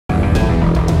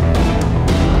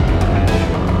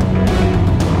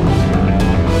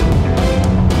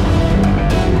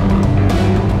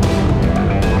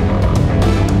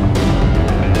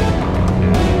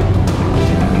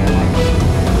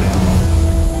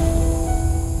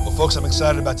Folks, I'm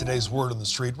excited about today's Word on the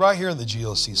Street right here in the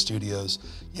GLC studios.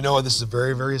 You know what? This is a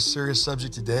very, very serious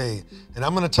subject today, and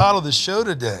I'm going to title this show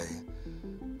today,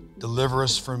 Deliver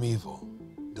Us from Evil.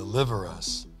 Deliver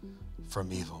Us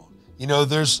from Evil. You know,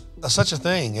 there's such a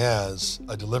thing as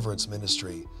a deliverance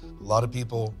ministry. A lot of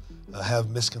people have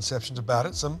misconceptions about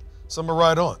it. Some are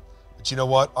right on. But you know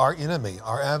what? Our enemy,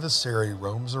 our adversary,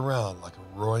 roams around like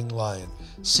a roaring lion,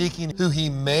 seeking who he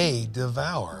may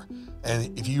devour.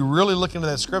 And if you really look into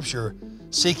that scripture,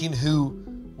 seeking who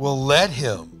will let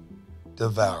him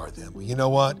devour them. Well, you know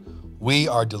what? We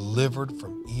are delivered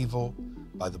from evil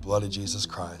by the blood of Jesus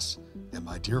Christ. And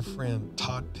my dear friend,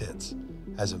 Todd Pitts,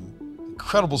 has an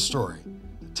incredible story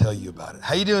to tell you about it.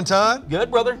 How you doing, Todd? Good,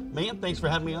 brother. Man, thanks for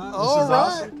having me on. This All is right.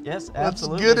 awesome. Yes,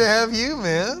 absolutely. It's good to have you,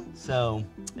 man. So,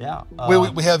 yeah.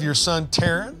 We have your son,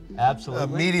 Taryn. Absolutely. A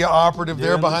media operative Doing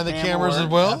there behind the cameras work. as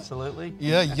well. Absolutely.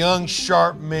 Yeah, young,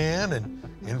 sharp man.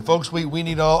 And folks, we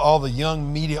need all the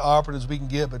young media operatives we can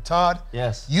get. But Todd,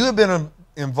 yes, you have been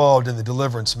involved in the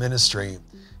deliverance ministry,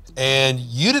 and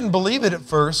you didn't believe it at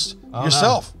first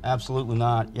yourself. No, absolutely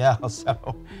not. Yeah.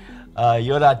 So,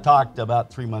 you and I talked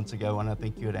about 3 months ago, and I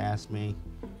think you had asked me,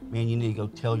 man, you need to go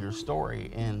tell your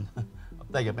story. And I'm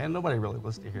thinking, man, nobody really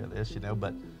wants to hear this, you know.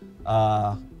 But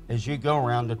as you go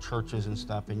around the churches and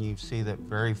stuff, and you see that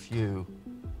very few,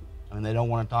 I mean, they don't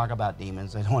want to talk about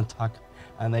demons. They don't want to talk,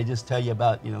 and they just tell you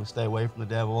about, you know, stay away from the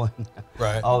devil and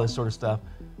right. all this sort of stuff.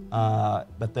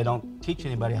 But they don't teach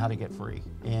anybody how to get free.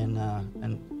 And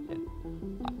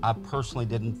I personally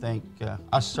didn't think,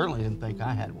 I certainly didn't think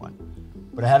I had one.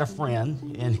 But I had a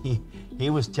friend, and he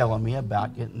was telling me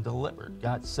about getting delivered,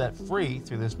 got set free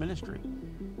through this ministry.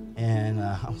 And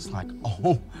I was like,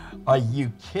 oh, are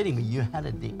you kidding me? You had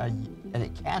and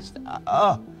it cast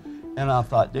out. And I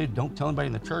thought, dude, don't tell anybody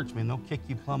in the church, man. They'll kick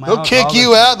you plumb out. They'll kick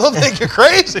you out. They'll think you're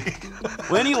crazy.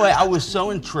 Well, anyway, I was so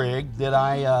intrigued that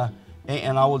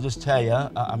and I will just tell you,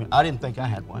 I mean, I didn't think I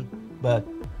had one, but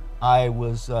I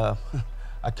was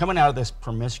coming out of this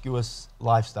promiscuous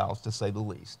lifestyle, to say the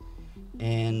least.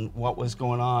 And what was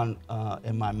going on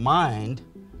in my mind,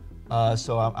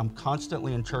 so I'm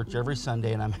constantly in church every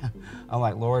Sunday, and I'm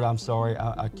like, Lord, I'm sorry,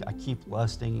 I keep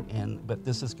lusting, but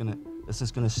this is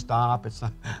gonna stop. It's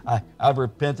not. I've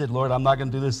repented, Lord. I'm not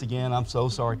gonna do this again. I'm so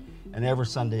sorry. And every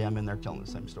Sunday I'm in there telling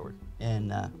the same story,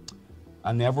 and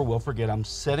I never will forget. I'm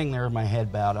sitting there with my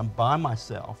head bowed. I'm by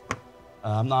myself.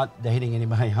 I'm not dating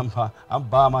anybody. I'm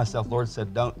by myself. Lord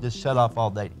said, don't, just shut off all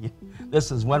dating.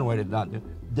 This is one way to not do it.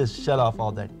 Just shut off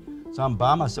all dating. So I'm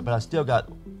by myself, but I still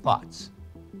got thoughts.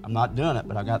 I'm not doing it,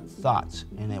 but I got thoughts.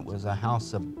 And it was a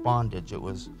house of bondage. It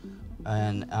was,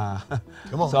 and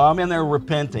so I'm in there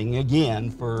repenting again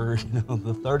for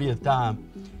the 30th time.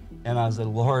 And I said,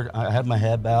 Lord, I had my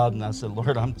head bowed, and I said,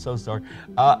 Lord, I'm so sorry.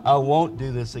 I won't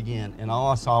do this again. And all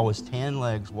I saw was 10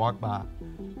 legs walk by.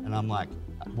 And I'm like,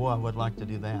 boy, I would like to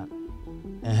do that.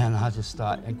 And I just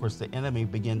thought, and of course, the enemy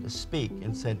began to speak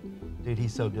and said, dude,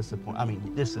 he's so disappointed. I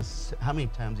mean, this is, how many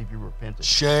times have you repented?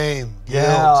 Shame, guilt.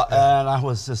 Yeah, and I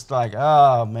was just like,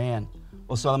 oh, man.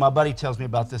 Well, so my buddy tells me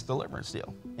about this deliverance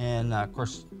deal. And, of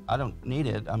course, I don't need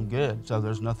it. I'm good, so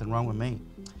there's nothing wrong with me.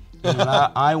 And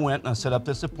I went and I set up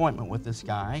this appointment with this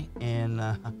guy, and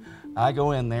I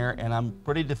go in there, and I'm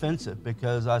pretty defensive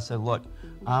because I said, look,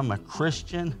 I'm a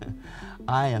Christian.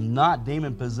 I am not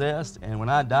demon-possessed, and when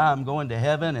I die, I'm going to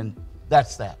heaven, and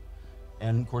that's that.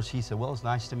 And, of course, he said, well, it's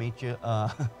nice to meet you.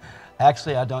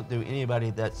 Actually, I don't do anybody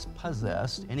that's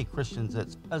possessed, any Christians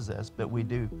that's possessed, but we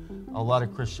do a lot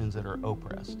of Christians that are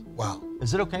oppressed. Wow.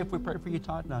 Is it okay if we pray for you,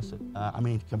 Todd? And I said,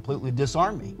 completely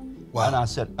disarm me. Wow. And I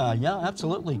said, yeah,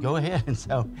 absolutely, go ahead. And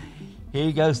so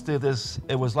he goes through this.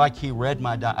 It was like he read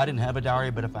my diary. I didn't have a diary,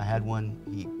 but if I had one,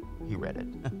 he read it.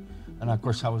 And, of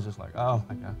course, I was just like, oh,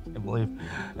 my God, I can't believe.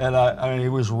 And I mean, he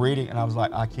was reading, and I was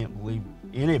like, I can't believe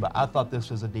anybody. I thought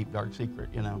this was a deep, dark secret,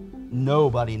 you know.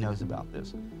 Nobody knows about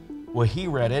this. Well, he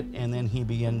read it, and then he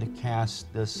began to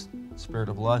cast this spirit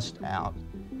of lust out.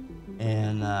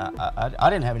 And I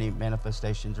didn't have any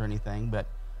manifestations or anything, but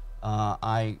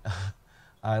I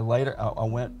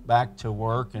went back to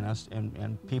work,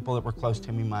 and people that were close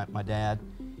to me, my dad,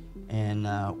 and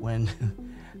when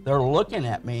they're looking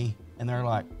at me, and they're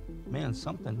like, man,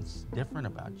 something's different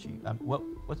about you.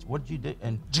 What did you do?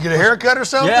 And did you get a haircut or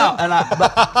something? Yeah, and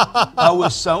I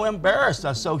was so embarrassed. I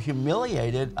was so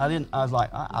humiliated. I was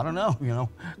like, I don't know, you know.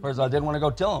 Of course, I didn't want to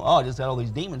go tell them. Oh, I just had all these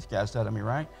demons cast out of me,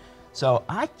 right? So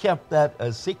I kept that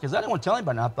a secret because I didn't want to tell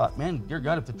anybody. And I thought, man, dear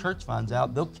God, if the church finds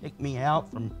out, they'll kick me out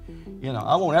from, you know,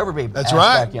 I won't ever be asked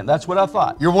back in. That's what I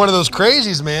thought. You're one of those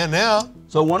crazies, man, now.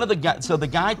 So the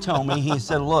guy told me, he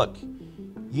said, look,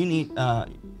 you need,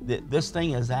 this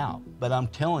thing is out, but I'm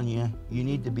telling you, you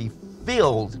need to be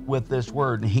filled with this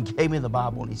word. And he gave me the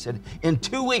Bible, and he said, in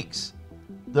 2 weeks,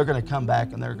 they're going to come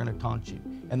back and they're going to taunt you.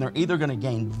 And they're either going to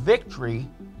gain victory,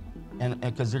 and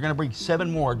because they're going to bring 7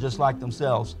 more just like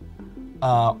themselves,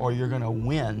 or you're going to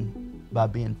win by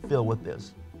being filled with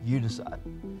this. You decide.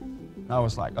 And I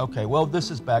was like, okay, well,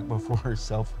 this is back before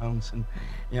cell phones and,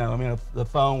 the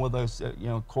phone with those,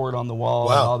 cord on the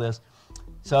wall and all this.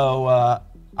 So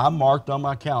I marked on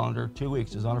my calendar 2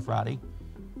 weeks, is on a Friday,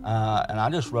 and I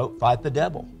just wrote, fight the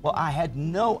devil. Well, I had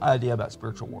no idea about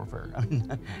spiritual warfare. I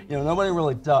mean, nobody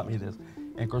really taught me this.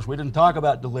 And of course, we didn't talk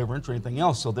about deliverance or anything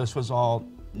else, so this was all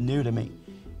new to me.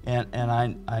 And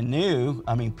I knew,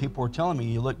 people were telling me,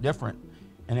 you look different.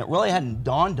 And it really hadn't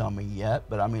dawned on me yet,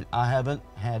 but I haven't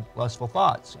had lustful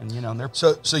thoughts. And they're...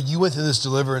 So you went through this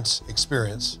deliverance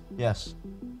experience. Yes.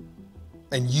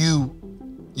 And you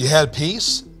had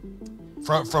peace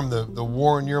from the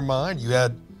war in your mind.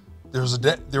 There was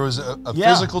a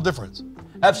physical difference.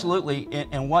 Absolutely.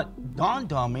 And what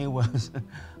dawned on me was,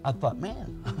 I thought,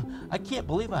 man, I can't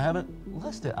believe I haven't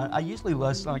lusted. I usually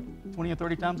lust like 20 or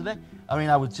 30 times a day.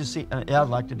 I would just see, I'd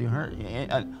like to do her.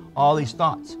 All these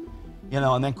thoughts,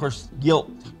 and then of course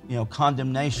guilt,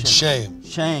 condemnation,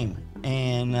 shame,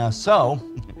 and so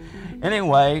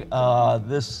anyway, and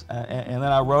then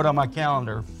I wrote on my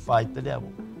calendar, fight the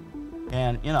devil.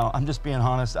 And I'm just being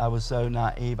honest, I was so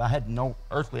naive. I had no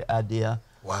earthly idea.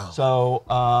 Wow. So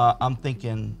I'm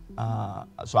thinking, I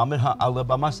live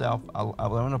by myself. I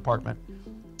live in an apartment.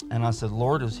 And I said,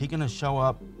 Lord, is he going to show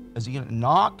up? Is he going to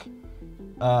knock?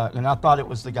 And I thought it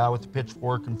was the guy with the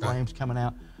pitchfork and flames coming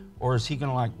out. Or is he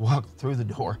going to walk through the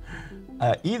door?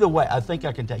 Either way, I think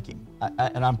I can take him.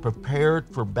 And I'm prepared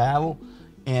for battle.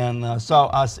 And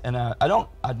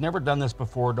I'd never done this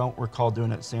before, don't recall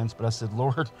doing it since, but I said,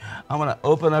 Lord, I'm going to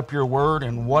open up your word,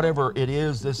 and whatever it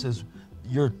is,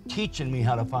 you're teaching me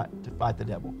how to fight the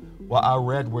devil. Well, I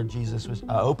read where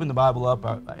I opened the Bible up,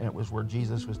 and it was where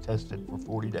Jesus was tested for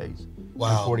 40 days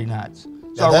and 40 nights.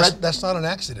 So that's not an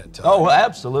accident, Todd. Oh,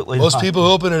 absolutely Most not. people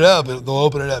open it up, they'll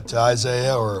open it up to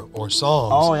Isaiah or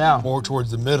Psalms. Oh, yeah. More towards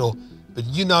the middle. But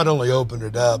you not only opened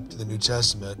it up to the New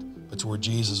Testament, but to where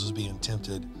Jesus was being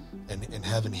tempted and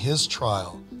having his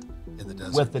trial in the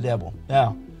desert. With the devil,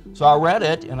 yeah. So I read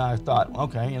it, and I thought,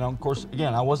 okay, of course,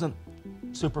 again, I wasn't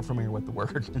super familiar with the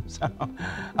word. So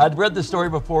I'd read the story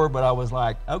before, but I was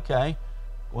like, okay,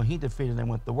 well, he defeated him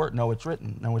with the word. No, it's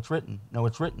written. No, it's written. No,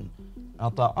 it's written. I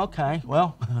thought, okay,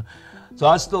 well, so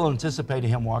I still anticipated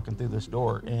him walking through this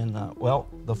door. And,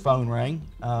 the phone rang.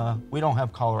 We don't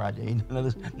have caller ID.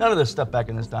 None of this stuff back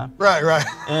in this time. Right.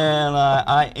 And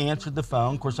I answered the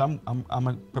phone. Of course,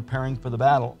 I'm preparing for the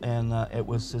battle. And it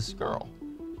was this girl,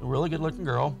 a really good-looking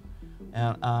girl.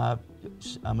 And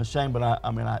I'm ashamed, but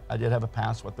I did have a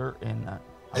pass with her. And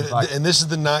this is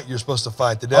the night you're supposed to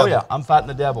fight the devil. Oh, yeah, I'm fighting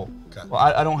the devil. Okay. Well,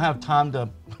 I don't have time to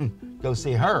go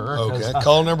see her. Okay,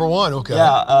 call number one, okay.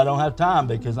 Yeah, I don't have time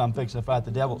because I'm fixing to fight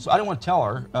the devil. So I didn't want to tell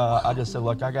her. I just said,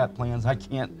 look, I got plans. I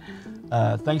can't.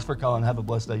 Thanks for calling. Have a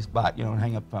blessed day. Bye. And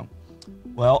hang up the phone.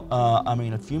 Well,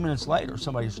 a few minutes later,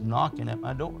 somebody's knocking at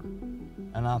my door.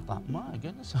 And I thought, my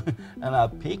goodness. And I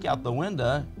peek out the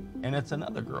window, and it's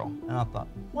another girl. And I thought,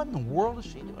 what in the world is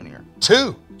she doing here?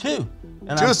 Two.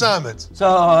 And Two assignments.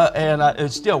 So, it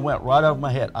still went right over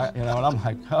my head. And I'm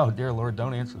like, oh, dear Lord,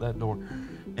 don't answer that door.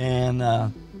 And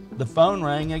the phone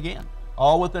rang again,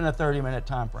 all within a 30-minute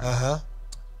time frame. Uh-huh.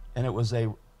 And it was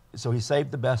so he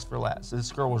saved the best for last.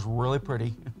 This girl was really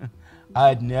pretty. I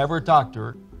had never talked to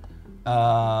her,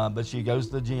 but she goes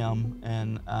to the gym,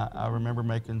 and I remember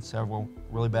making several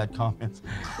really bad comments.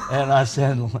 And I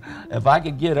said, if I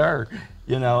could get her,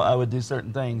 I would do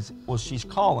certain things. Well, she's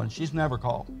calling. She's never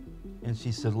called. And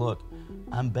she said, look,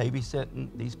 I'm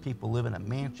babysitting. These people live in a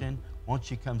mansion. Why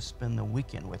don't you come spend the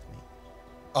weekend with me?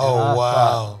 Oh,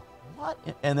 wow. Thought,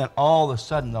 what? And then all of a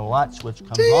sudden, the light switch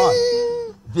comes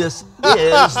on. This is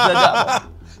the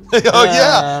devil. Oh,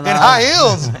 yeah, in high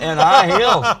heels. In high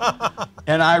heels.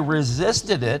 And I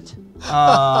resisted it.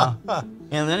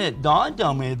 And then it dawned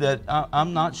on me that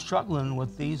I'm not struggling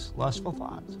with these lustful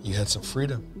thoughts. You had some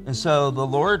freedom. And so the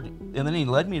Lord, and then he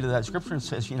led me to that scripture and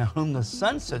says, whom the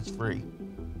Son sets free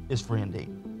is free indeed.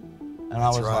 And I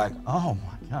was like, oh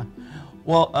my God.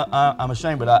 Well, I'm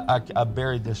ashamed, but I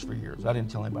buried this for years. I didn't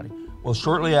tell anybody. Well,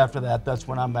 shortly after that, that's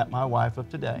when I met my wife of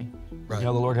today. Right.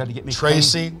 The Lord had to get me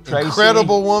Tracy, clean.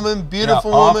 incredible woman,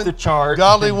 beautiful off woman, the chart,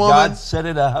 godly woman. God set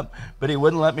it up, but he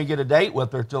wouldn't let me get a date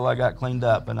with her till I got cleaned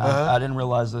up, and I didn't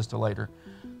realize this till later.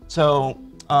 So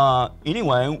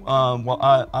anyway,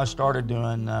 I started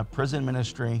doing prison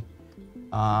ministry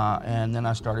And then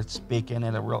I started speaking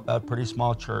at a pretty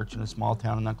small church in a small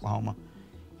town in Oklahoma.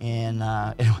 And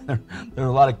there were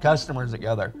a lot of customers that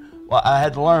go there. Well, I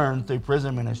had learned through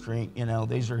prison ministry,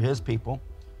 these are his people.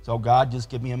 So God just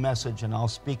give me a message and I'll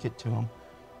speak it to them.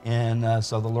 And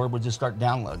so the Lord would just start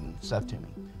downloading stuff to me.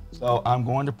 So I'm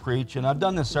going to preach, and I've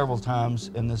done this several times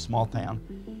in this small town.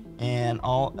 And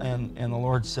the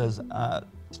Lord says,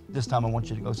 this time I want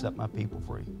you to go set my people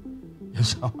free. And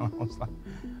so I was like,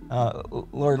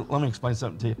 Lord, let me explain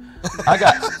something to you. I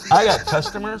got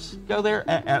customers go there,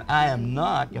 and I am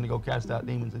not going to go cast out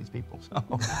demons of these people. So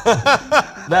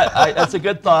that's a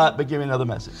good thought, but give me another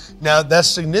message. Now, that's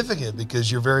significant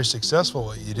because you're very successful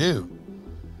at what you do.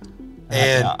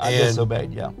 And I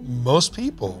disobeyed, yeah. Most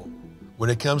people, when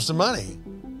it comes to money,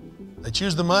 they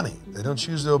choose the money. They don't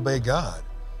choose to obey God.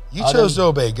 You chose to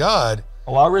obey God.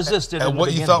 Oh, I resisted. And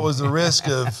what you thought was the risk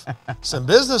of some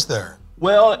business there.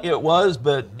 Well, it was,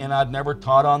 and I'd never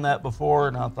taught on that before,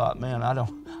 and I thought, man, I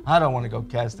don't want to go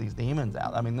cast these demons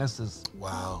out. I mean, this is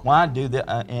why do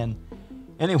that. And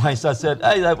anyway, so I said,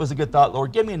 hey, that was a good thought,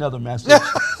 Lord. Give me another message.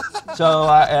 So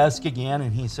I asked again,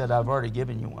 and he said, I've already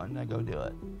given you one. Now go do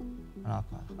it. And I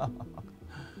thought,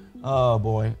 oh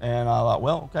boy. And I thought,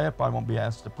 well, okay, I probably won't be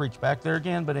asked to preach back there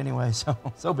again, but anyway,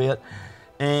 so be it.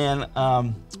 And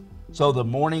so the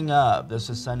morning of, this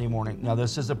is Sunday morning. Now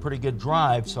this is a pretty good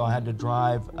drive, so I had to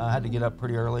drive. I had to get up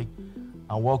pretty early.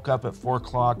 I woke up at 4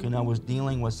 o'clock, and I was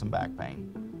dealing with some back pain.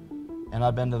 And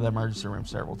I've been to the emergency room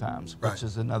several times, which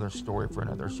is another story for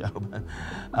another show.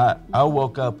 But I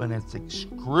woke up, and it's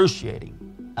excruciating.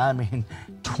 I mean,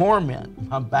 torment.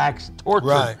 My back's tortured.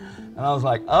 Right. And I was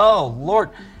like, oh, Lord,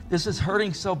 this is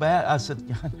hurting so bad. I said,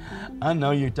 God, I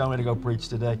know you told me to go preach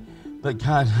today. But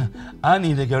God, I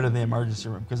need to go to the emergency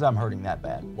room because I'm hurting that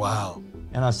bad. Wow.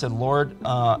 And I said, Lord,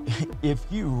 if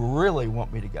you really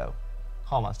want me to go,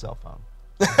 call my cell phone.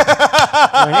 He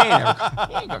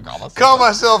ain't gonna call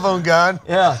my cell phone, God.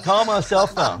 Yeah, call my cell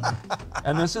phone.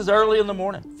 And this is early in the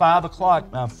morning, 5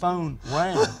 o'clock. My phone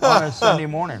rang on a Sunday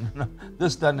morning.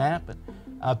 This doesn't happen.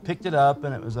 I picked it up,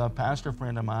 and it was a pastor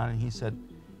friend of mine, and he said,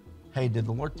 hey, did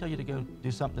the Lord tell you to go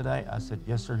do something today? I said,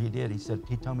 yes, sir, he did. He said,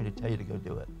 he told me to tell you to go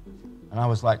do it. And I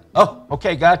was like, oh,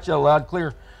 okay, gotcha, loud,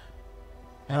 clear.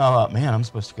 And I thought, man, I'm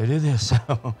supposed to go do this.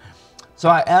 So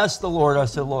I asked the Lord, I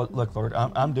said, look, Lord,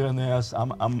 I'm doing this.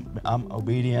 I'm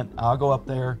obedient. I'll go up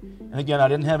there. And again, I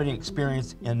didn't have any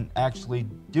experience in actually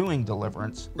doing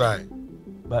deliverance. Right.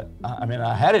 But, I mean,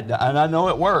 I had it done, and I know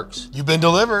it works. You've been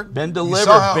delivered. Been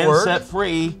delivered, been set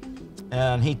free.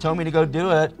 And he told me to go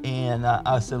do it. And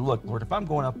I said, look, Lord, if I'm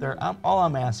going up there, all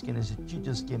I'm asking is that you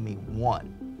just give me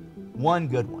one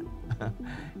good one.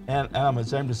 And I'm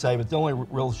ashamed to say, but the only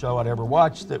real show I'd ever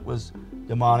watched that was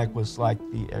demonic was like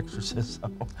The Exorcist.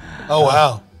 So, oh,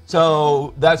 wow.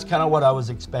 So that's kind of what I was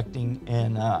expecting.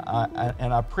 And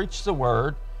I preached the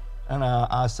word. And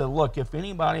I said, look, if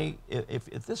anybody,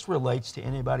 if this relates to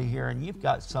anybody here and you've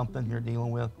got something you're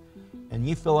dealing with and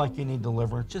you feel like you need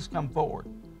deliverance, just come forward.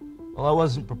 Well, I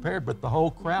wasn't prepared, but the whole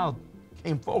crowd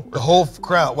came forward. The whole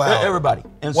crowd, wow. Everybody.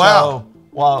 And wow. So,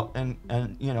 well, and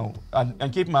you know,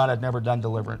 and keep in mind, I'd never done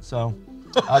deliverance, so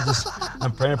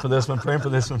I'm praying for this one, praying for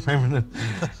this one, praying for this.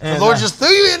 And, the Lord just threw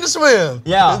you in the swim.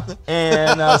 Yeah,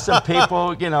 and some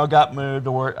people, you know, got moved,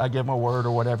 or I gave them a word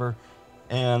or whatever,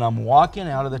 and I'm walking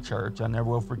out of the church. I never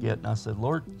will forget. And I said,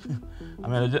 Lord, I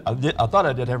mean, I thought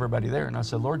I did everybody there, and I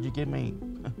said, Lord, you give me.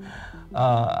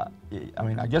 I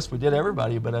mean, I guess we did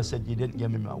everybody, but I said, you didn't give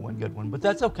me my one good one. But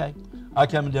that's okay. I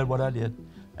came and did what I did.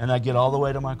 And I get all the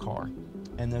way to my car.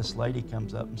 And this lady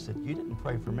comes up and said, you didn't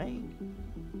pray for me.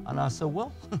 And I said,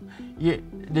 well,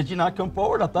 did you not come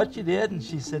forward? I thought you did. And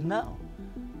she said, no.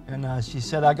 And she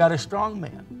said, I got a strong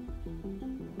man.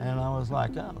 And I was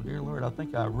like, oh, dear Lord, I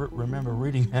think I remember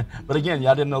reading that. But again,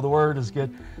 I didn't know the word as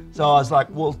good. So I was like,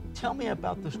 well, tell me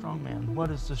about the strong man. What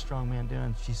is the strong man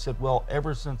doing? She said, well,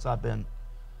 ever since I've been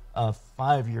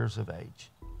 5 years of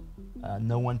age,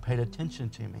 no one paid attention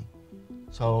to me.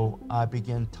 So I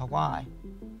began to lie.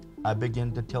 I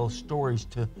began to tell stories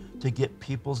to get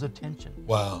people's attention.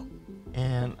 Wow.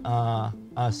 And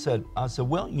I said,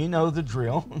 well, you know the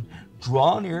drill.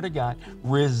 Draw near to God,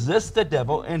 resist the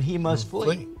devil, and he must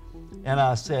flee. And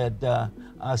I said,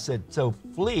 so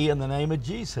flee in the name of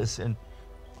Jesus. And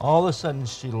all of a sudden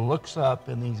she looks up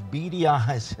in these beady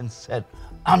eyes and said,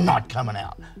 I'm not coming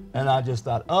out. And I just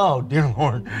thought, oh, dear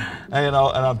Lord. And, you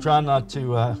know, and I'm trying not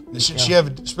to. Did she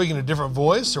have speaking a different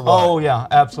voice or what? Oh, yeah,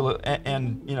 absolutely.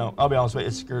 And, you know, I'll be honest with you,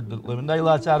 it scared the living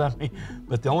daylights out of me.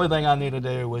 But the only thing I needed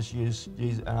to do was use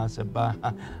Jesus. And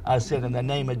I said, in the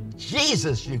name of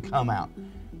Jesus, you come out.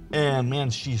 And, man,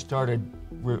 she started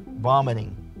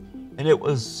vomiting. And it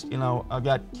was, you know, I've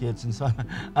got kids, and so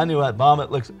I knew what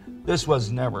vomit looks. This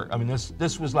was never. I mean,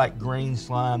 this was like green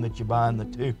slime that you buy in the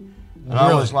tube. And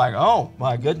I was like, oh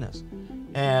my goodness.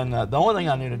 And the only thing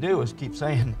I knew to do was keep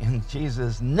saying, in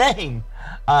Jesus' name,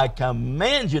 I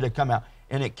command you to come out.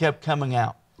 And it kept coming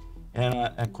out. And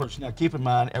of course, now keep in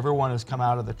mind, everyone has come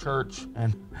out of the church,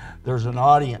 and there's an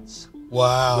audience.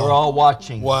 Wow. They're all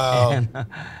watching. Wow.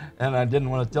 And I didn't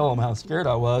want to tell them how scared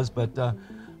I was, but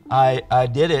I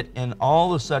did it, and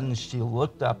all of a sudden she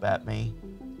looked up at me,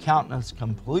 countenance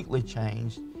completely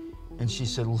changed, and she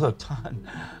said, look, Todd,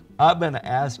 I've been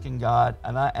asking God,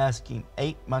 and I asked him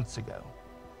 8 months ago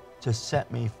to set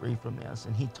me free from this,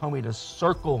 and he told me to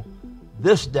circle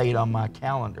this date on my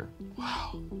calendar.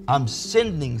 Wow. I'm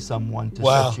sending someone to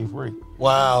set you free.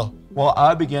 Wow. Well,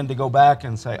 I began to go back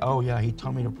and say, oh yeah, he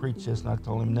told me to preach this, and I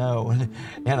told him no. And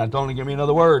I told him to give me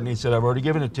another word, and he said, I've already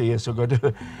given it to you, so go do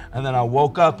it. And then I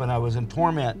woke up, and I was in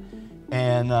torment.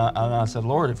 And I said,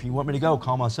 Lord, if you want me to go,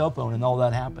 call my cell phone, and all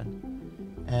that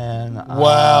happened. And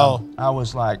wow. I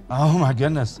was like, oh my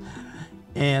goodness.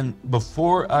 And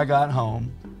before I got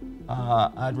home,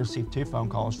 I'd received 2 phone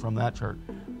calls from that church.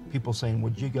 People saying,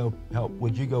 would you go help?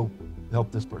 Would you go help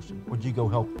this person? Would you go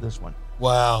help this one?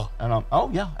 Wow. And I'm,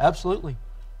 oh yeah, absolutely.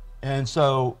 And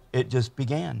so it just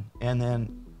began. And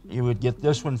then you would get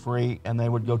this one free, and they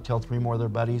would go tell 3 more of their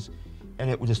buddies, and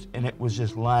it was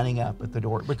just lining up at the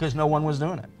door because no one was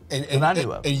doing it. And I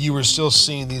knew of. And you were still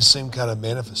seeing these same kind of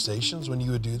manifestations when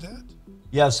you would do that?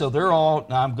 Yeah, so they're all,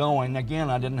 now I'm going, again,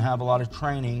 I didn't have a lot of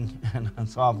training, and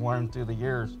so I've learned through the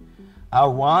years.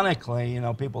 Ironically, you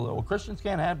know, people go, well, Christians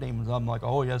can't have demons. I'm like,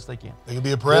 oh, yes, they can. They can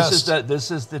be oppressed.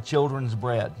 This is the children's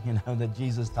bread, you know, that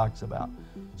Jesus talks about.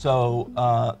 So,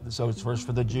 so it's first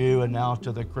for the Jew and now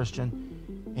to the Christian.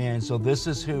 And so this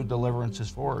is who deliverance is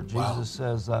for. Jesus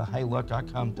says, hey, look, I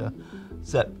come to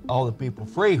set all the people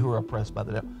free who are oppressed by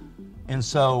the devil. And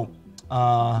so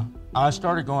I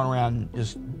started going around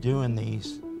just doing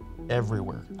these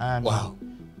everywhere. I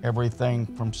mean, everything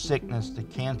from sickness to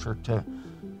cancer to,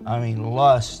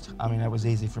 lust. That was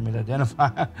easy for me to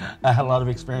identify. I had a lot of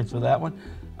experience with that one.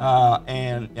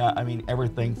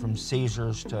 Everything from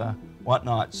seizures to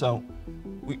whatnot. So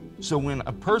when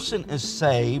a person is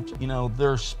saved, you know,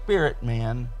 their spirit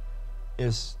man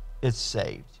is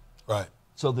saved. Right.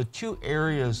 So the 2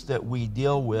 areas that we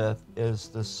deal with is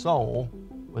the soul,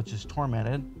 which is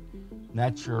tormented. And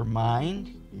that's your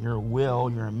mind, your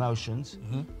will, your emotions.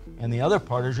 Mm-hmm. And the other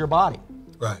part is your body.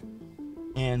 Right.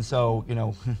 And so, you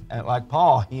know, like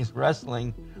Paul, he's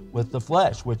wrestling with the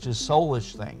flesh, which is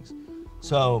soulish things.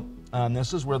 So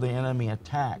this is where the enemy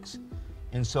attacks.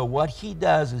 And so what he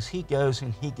does is he goes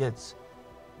and he gets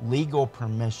legal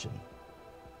permission.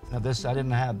 Now this, I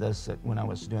didn't have this when I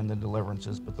was doing the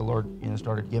deliverances, but the Lord, you know,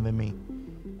 started giving me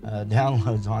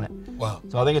downloads on it. Wow.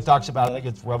 So I think it talks about, I think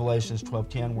it's Revelations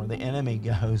 12:10, where the enemy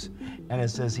goes, and it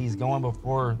says he's going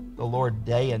before the Lord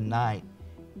day and night,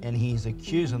 and he's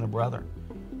accusing the brethren.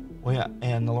 Well, yeah,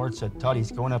 and the Lord said, Todd,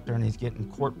 he's going up there and he's getting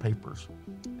court papers,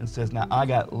 and says, now I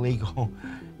got legal,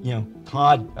 you know,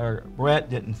 Todd or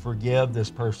Brett didn't forgive this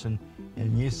person,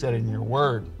 and you said in your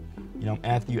word, you know,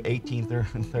 Matthew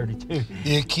 18:32.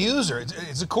 The accuser,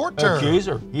 it's a court term.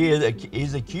 Accuser.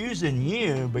 He's accusing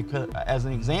you because, as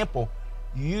an example,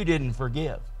 you didn't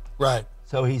forgive. Right.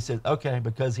 So he said, okay,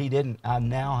 because he didn't, I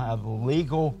now have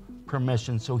legal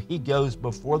permission. So he goes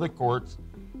before the courts,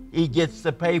 he gets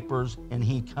the papers, and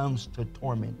he comes to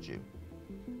torment you.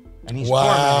 And he's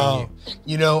tormenting you.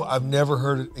 You know, I've never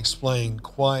heard it explained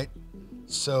quite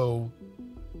so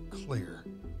clear.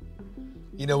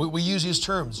 You know, we use these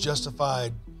terms,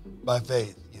 justified by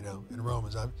faith, you know, in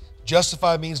Romans.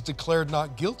 Justified means declared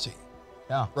not guilty.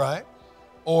 Yeah. Right?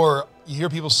 Or you hear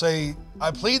people say,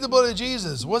 I plead the blood of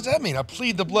Jesus. What does that mean? I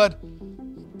plead the blood.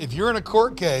 If you're in a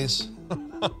court case,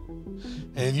 and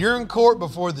if you're in court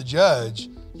before the judge,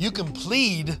 you can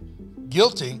plead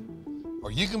guilty,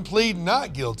 or you can plead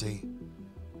not guilty,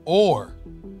 or,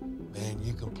 man,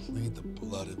 you can plead the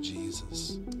blood of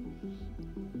Jesus.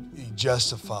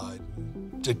 Justified,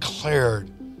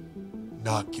 declared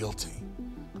not guilty.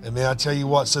 And man, I tell you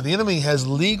what, so the enemy has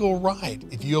legal right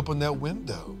if you open that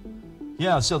window.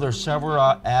 Yeah, so there's several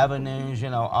avenues, you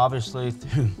know, obviously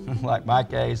through, like my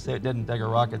case, it didn't take a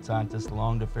rocket scientist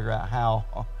long to figure out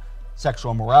how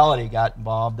sexual morality got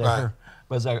involved there. Right.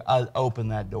 But I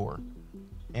opened that door.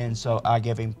 And so I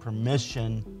gave him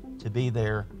permission to be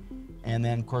there. And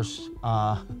then, of course,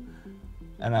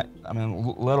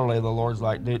 literally the Lord's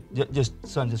like, dude, just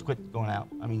quit going out.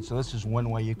 So this is one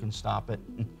way you can stop it.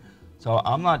 So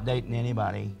I'm not dating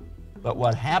anybody. But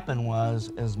what happened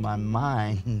was my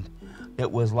mind,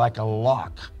 it was like a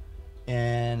lock.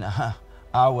 And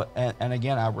and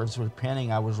again, I was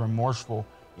repenting. I was remorseful.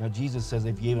 You know, Jesus says,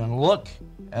 if you even look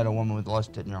at a woman with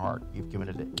lust in your heart, you've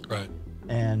committed it. Right.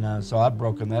 And so I've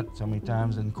broken that so many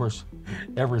times. And of course,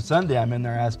 every Sunday I'm in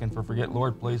there asking for forgiveness.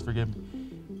 Lord, please forgive me.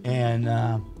 And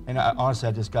honestly,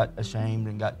 I just got ashamed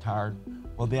and got tired.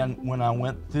 Well, then when I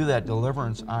went through that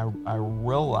deliverance, I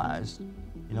realized,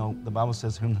 you know, the Bible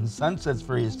says, whom the Son sets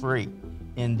free is free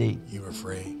indeed. You were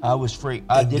free. I was free.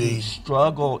 I didn't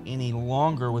struggle any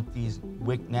longer with these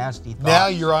wicked, nasty thoughts. Now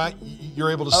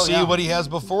you're able to see what he has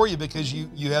before you because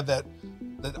you have that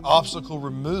obstacle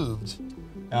removed.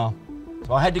 Yeah.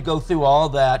 So I had to go through all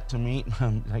that to meet.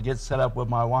 I get set up with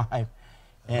my wife,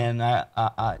 and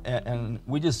and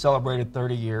we just celebrated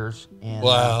 30 years. And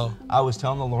wow. I was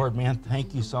telling the Lord, man,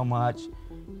 thank you so much.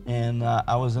 And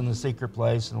I was in the secret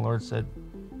place, and the Lord said,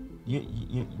 do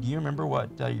you remember what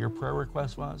your prayer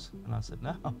request was? And I said,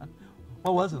 no.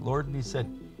 What was it, Lord? And he said,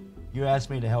 you asked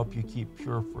me to help you keep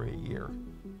pure for a year.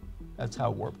 That's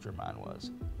how warped your mind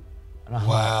was. And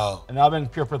wow. And I've been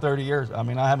pure for 30 years. I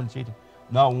mean, I haven't cheated,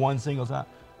 not one single time.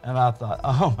 And I thought,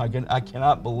 oh my goodness, I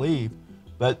cannot believe.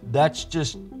 But that's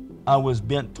just, I was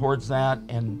bent towards that,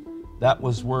 and that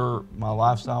was where my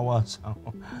lifestyle was.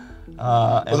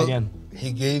 And again,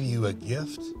 he gave you a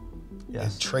gift.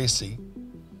 Yes. And Tracy.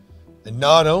 And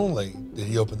not only did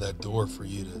he open that door for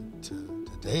you to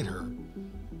date her,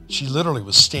 she literally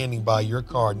was standing by your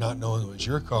car, not knowing it was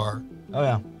your car. Oh,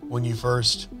 yeah. When we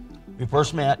first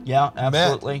met, yeah,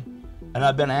 absolutely. And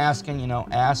I've been asking, you know,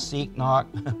 ask, seek, knock.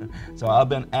 So I've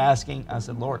been asking. I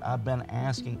said, Lord, I've been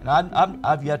asking. And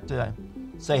I've yet to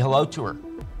say hello to her.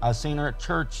 I've seen her at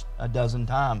church a dozen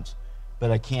times, but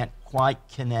I can't quite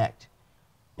connect.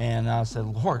 And I said,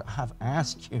 Lord, I've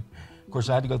asked you. Of course,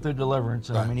 I had to go through deliverance,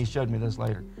 and I mean, he showed me this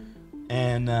later.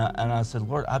 And I said,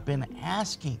 Lord, I've been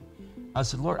asking. I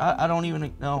said, Lord, I don't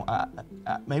even know.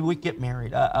 Maybe we get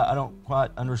married. I don't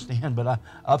quite understand, but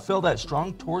I feel that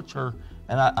strong towards her,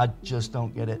 and I just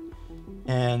don't get it.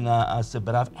 And I said,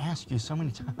 but I've asked you so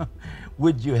many times,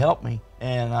 would you help me?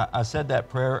 And I said that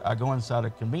prayer. I go inside a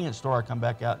convenience store. I come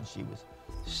back out, and she was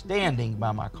standing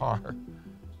by my car.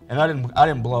 And I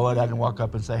didn't blow it. I didn't walk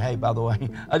up and say, hey, by the way,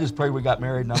 I just prayed we got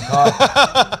married and I'm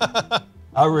caught.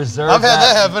 I've had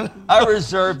that happen. I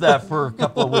reserved that for a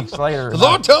couple of weeks later. The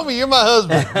Lord told me you're my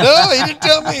husband. No, he didn't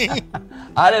tell me.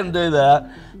 I didn't do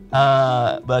that.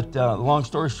 But long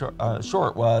story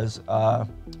short was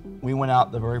we went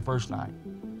out the very first night.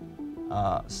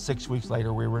 6 weeks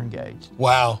later, we were engaged.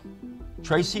 Wow.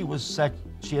 Tracy was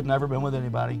she had never been with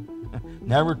anybody,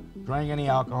 never drank any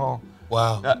alcohol.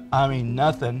 Wow. I mean,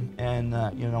 nothing. And,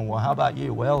 you know, well, how about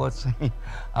you? Well, let's see.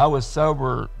 I was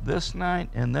sober this night.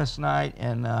 And,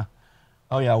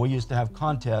 oh, yeah, we used to have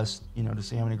contests, you know, to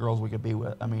see how many girls we could be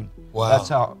with. I mean, wow. That's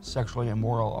how sexually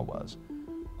immoral I was.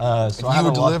 So and you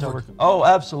were delivered. Oh,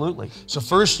 absolutely. So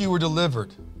first you were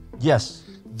delivered. Yes.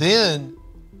 Then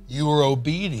you were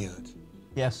obedient.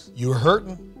 Yes. You were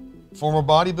hurting. Former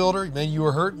bodybuilder, man, you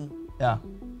were hurting. Yeah.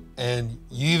 And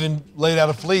you even laid out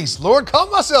a fleece. Lord, call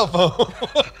my cell phone.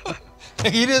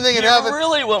 You didn't think it happened. You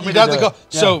really want me to do it. Yeah.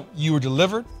 So you were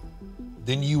delivered,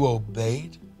 then you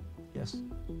obeyed. Yes.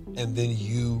 And then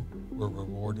you were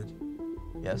rewarded.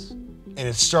 Yes. And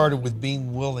it started with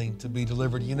being willing to be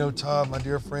delivered. You know, Todd, my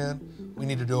dear friend, we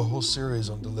need to do a whole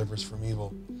series on deliverance from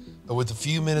evil. But with the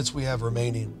few minutes we have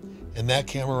remaining, and that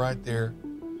camera right there,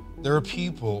 there are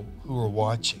people who are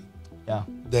watching. Yeah.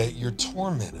 That you're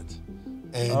tormented.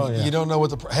 And you don't know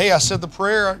what hey, I said the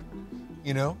prayer,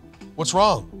 you know, what's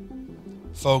wrong?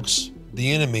 Folks,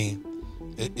 the enemy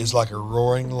is like a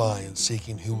roaring lion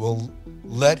seeking who will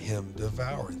let him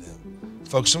devour them.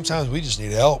 Folks, sometimes we just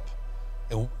need help.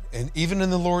 And even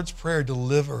in the Lord's Prayer,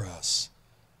 deliver us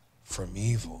from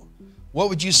evil. What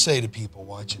would you say to people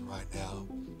watching right now?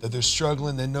 That they're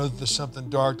struggling, they know that there's something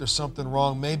dark, there's something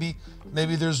wrong. Maybe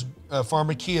there's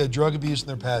pharmakia, drug abuse in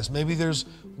their past. Maybe there's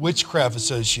witchcraft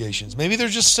associations. Maybe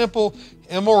there's just simple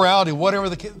immorality, whatever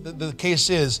the case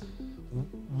is.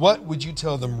 What would you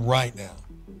tell them right now?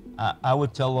 I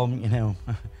would tell them, you know,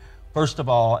 first of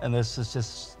all, and this is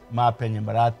just my opinion,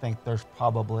 but I think there's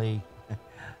probably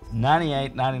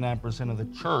 99% of the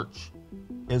church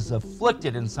is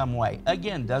afflicted in some way.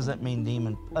 Again, doesn't mean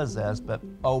demon possessed, but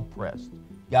oppressed,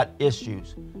 got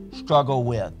issues, struggle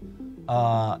with.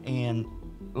 And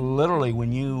literally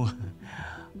when you,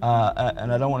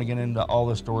 and I don't want to get into all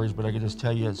the stories, but I can just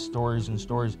tell you stories and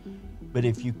stories. But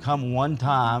if you come one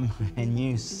time and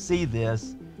you see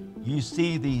this, you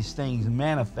see these things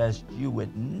manifest, you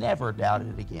would never doubt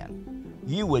it again.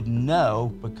 You would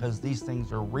know because these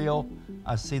things are real.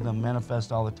 I see them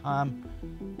manifest all the time.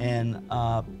 And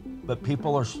but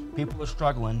people are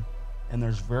struggling, and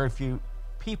there's very few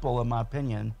people, in my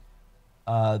opinion,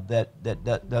 that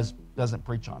doesn't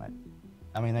preach on it.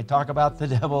 I mean, they talk about the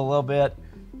devil a little bit,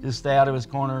 just stay out of his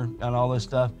corner and all this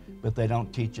stuff, but they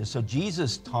don't teach us. So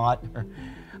Jesus taught,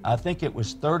 I think it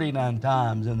was 39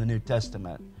 times in the New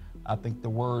Testament. I think the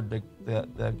word,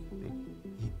 the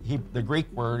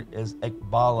Greek word is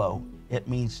ekbalo. It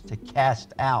means to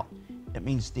cast out. It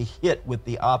means to hit with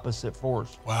the opposite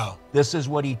force. Wow. This is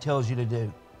what he tells you to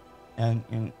do.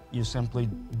 And you simply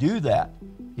do that.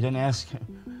 You didn't ask.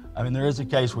 I mean, there is a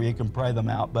case where you can pray them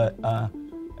out, but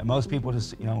most people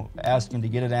just, asking to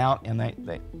get it out, and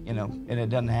they and it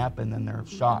doesn't happen, and they're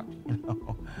shocked,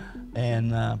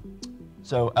 And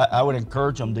so I would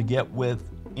encourage them to get with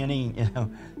any,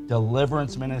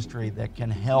 deliverance ministry that can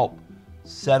help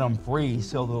set them free,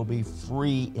 so they'll be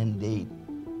free indeed.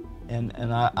 And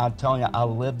I'm telling you, I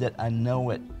lived it. I know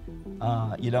it.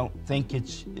 You don't think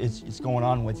it's going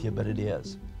on with you, but it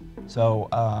is. So,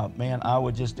 man, I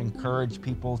would just encourage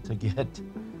people to get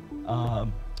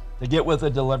with a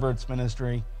deliverance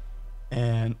ministry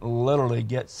and literally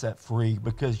get set free,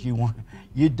 because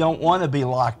you don't want to be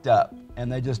locked up, and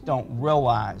they just don't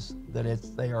realize that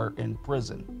they are in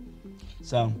prison.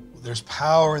 So there's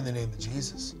power in the name of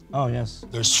Jesus. Oh yes.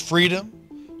 There's freedom.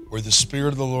 Where the Spirit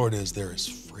of the Lord is, there is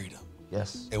freedom.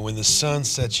 Yes. And when the Son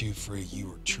sets you free, you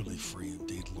are truly free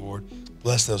indeed. Lord,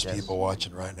 bless those Yes. people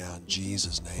watching right now in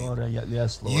Jesus' name. Lord,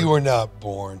 yes, Lord. You were not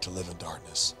born to live in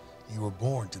darkness. You were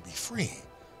born to be free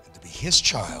and to be His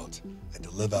child and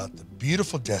to live out the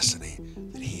beautiful destiny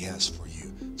that He has for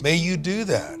you. May you do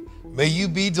that. May you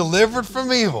be delivered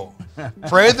from evil.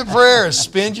 Pray the prayers.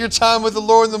 Spend your time with the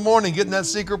Lord in the morning. Get in that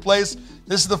secret place.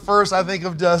 This is the first, I think,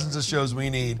 of dozens of shows we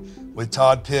need with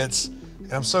Todd Pitts.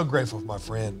 And I'm so grateful for my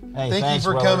friend. Hey, thank thanks,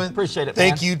 you for Willard. coming. Appreciate it,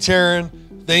 Thank man. you, Taryn.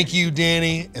 Thank you,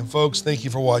 Danny. And folks, thank you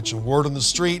for watching Word on the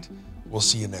Street. We'll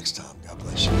see you next time. God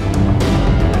bless you.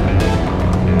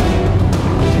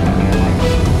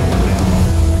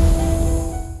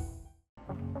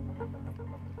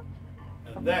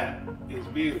 That is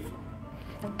beautiful.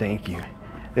 Thank you.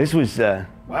 This was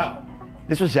Wow.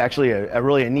 this was actually a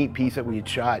really neat piece that we had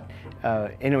shot,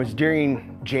 and it was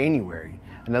during January.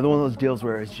 Another one of those deals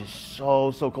where it's just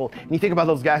so cold. And you think about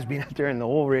those guys being out there in the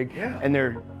oil rig, Yeah. and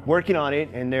they're working on it,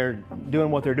 and they're doing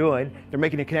what they're doing. They're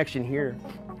making a connection here,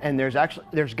 and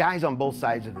there's guys on both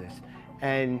sides of this.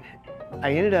 And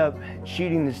I ended up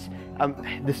shooting this.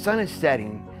 The sun is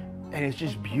setting, and it's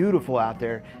just beautiful out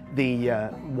there. The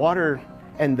water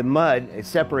and the mud is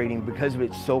separating because of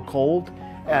it's so cold,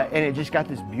 and it just got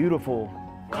this beautiful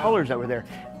colors that were there.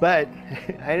 But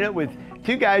I ended up with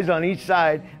two guys on each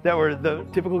side that were the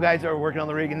typical guys that were working on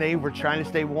the rig, and they were trying to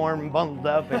stay warm and bundled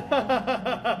up,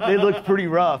 and they looked pretty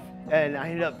rough. And I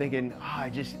ended up thinking,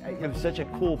 it was such a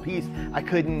cool piece, I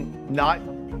couldn't not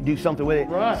do something with it.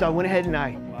 Right. So I went ahead and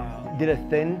I did a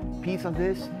thin piece of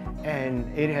this,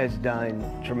 and it has done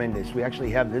tremendous. We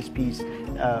actually have this piece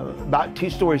about 2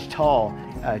 stories tall,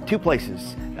 2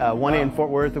 places, one in Fort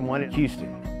Worth and one in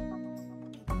Houston.